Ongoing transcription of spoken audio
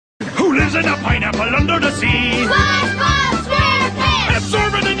in a pineapple under the sea. SpongeBob SquarePants!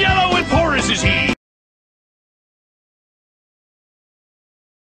 Absorbent and yellow and porous is he.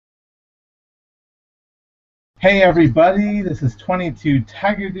 Hey everybody, this is 22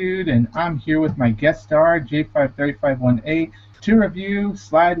 Tiger Dude, and I'm here with my guest star, J53518, to review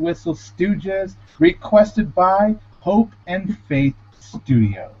Slide Whistle Stooges, requested by Hope and Faith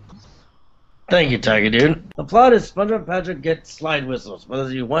Studios. Thank you, Tiger Dude. The plot is SpongeBob and Patrick get slide whistles. For those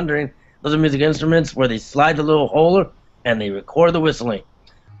of you wondering, those are music instruments where they slide the little hole and they record the whistling.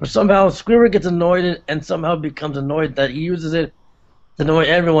 But somehow Squidward gets annoyed and somehow becomes annoyed that he uses it to annoy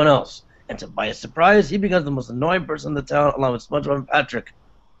everyone else. And by a surprise, he becomes the most annoying person in the town along with SpongeBob and Patrick.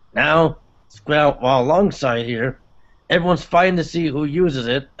 Now, while alongside here, everyone's fighting to see who uses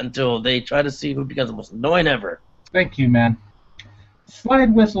it until they try to see who becomes the most annoying ever. Thank you, man.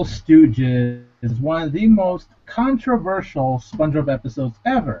 Slide Whistle Stooges is one of the most controversial SpongeBob episodes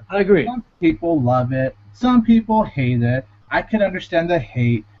ever. I agree. Some people love it, some people hate it. I can understand the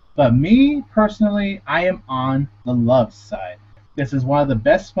hate, but me, personally, I am on the love side. This is one of the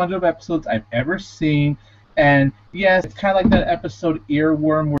best SpongeBob episodes I've ever seen, and yes, it's kind of like that episode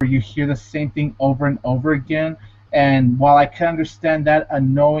Earworm where you hear the same thing over and over again, and while I can understand that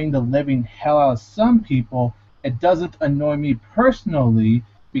annoying the living hell out of some people, it doesn't annoy me personally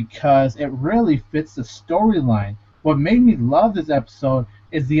because it really fits the storyline. What made me love this episode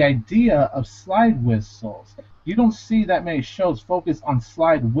is the idea of slide whistles. You don't see that many shows focus on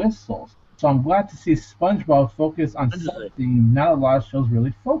slide whistles. So I'm glad to see SpongeBob focus on something not a lot of shows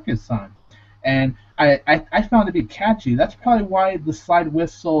really focus on. And I found it to be catchy. That's probably why the slide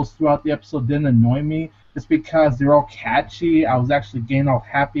whistles throughout the episode didn't annoy me. It's because they're all catchy. I was actually getting all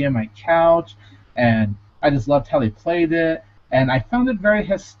happy on my couch. And I just loved how they played it. And I found it very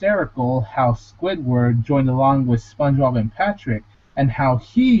hysterical how Squidward joined along with SpongeBob and Patrick. And how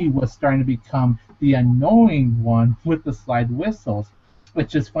he was starting to become the annoying one with the slide whistles.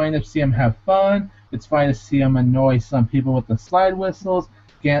 It's just fun to see him have fun. It's fun to see him annoy some people with the slide whistles,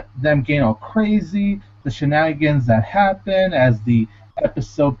 get them getting all crazy, the shenanigans that happen as the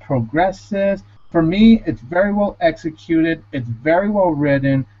episode progresses. For me, it's very well executed, it's very well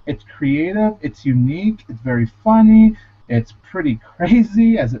written, it's creative, it's unique, it's very funny, it's pretty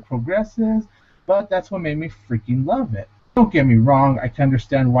crazy as it progresses, but that's what made me freaking love it. Don't get me wrong, I can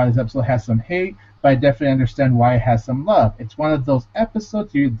understand why this episode has some hate, but I definitely understand why it has some love. It's one of those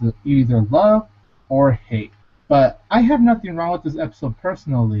episodes you either love or hate. But I have nothing wrong with this episode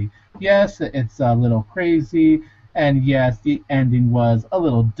personally. Yes, it's a little crazy, and yes, the ending was a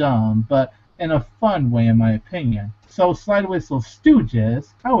little dumb, but in a fun way in my opinion. So Slide Whistle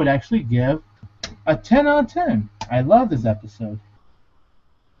Stooges, I would actually give a 10 out of 10. I love this episode.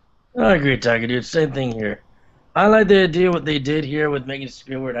 I agree, Tiger Dude. Same thing here. I like the idea what they did here with making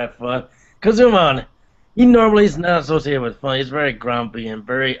Squidward have fun. Because, come on, he normally is not associated with fun. He's very grumpy and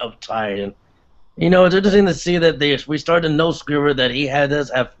very uptight. And, you know, it's interesting to see that we started to know Squidward, that he does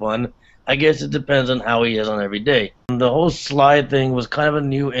have fun. I guess it depends on how he is on every day. And the whole slide thing was kind of a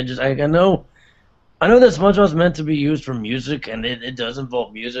new interest. I know that SpongeBob's meant to be used for music, and it does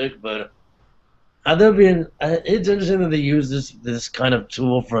involve music, but it's interesting that they use this kind of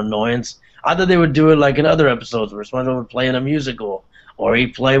tool for annoyance. I thought they would do it like in other episodes where SpongeBob would play in a musical, or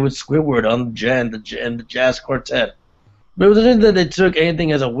he'd play with Squidward on the jazz quartet. But it was interesting that they took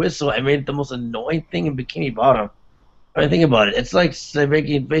anything as a whistle and made it the most annoying thing in Bikini Bottom. I mean, think about it. It's like they're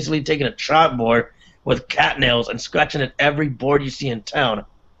basically taking a chalkboard with cat nails and scratching at every board you see in town.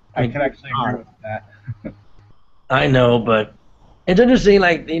 I can actually agree with that. I know, but it's interesting,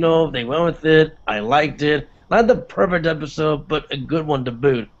 like, you know, they went with it. I liked it. Not the perfect episode, but a good one to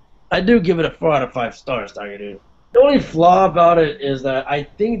boot. I do give it a 4 out of 5 stars, Tiger Dude. The only flaw about it is that I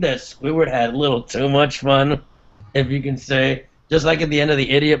think that Squidward had a little too much fun, if you can say. Just like at the end of the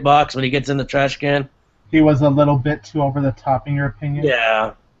idiot box when he gets in the trash can. He was a little bit too over the top in your opinion?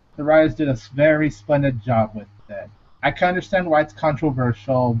 Yeah. The writers did a very splendid job with it. I can understand why it's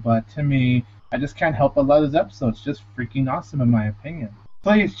controversial, but to me, I just can't help but love this episode. It's just freaking awesome in my opinion.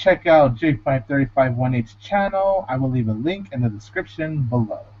 Please check out J53518's channel. I will leave a link in the description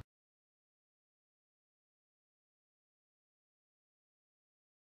below.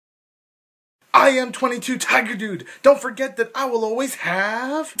 I am 22 Tiger Dude. Don't forget that I will always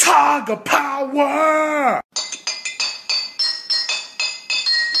have Tiger Power!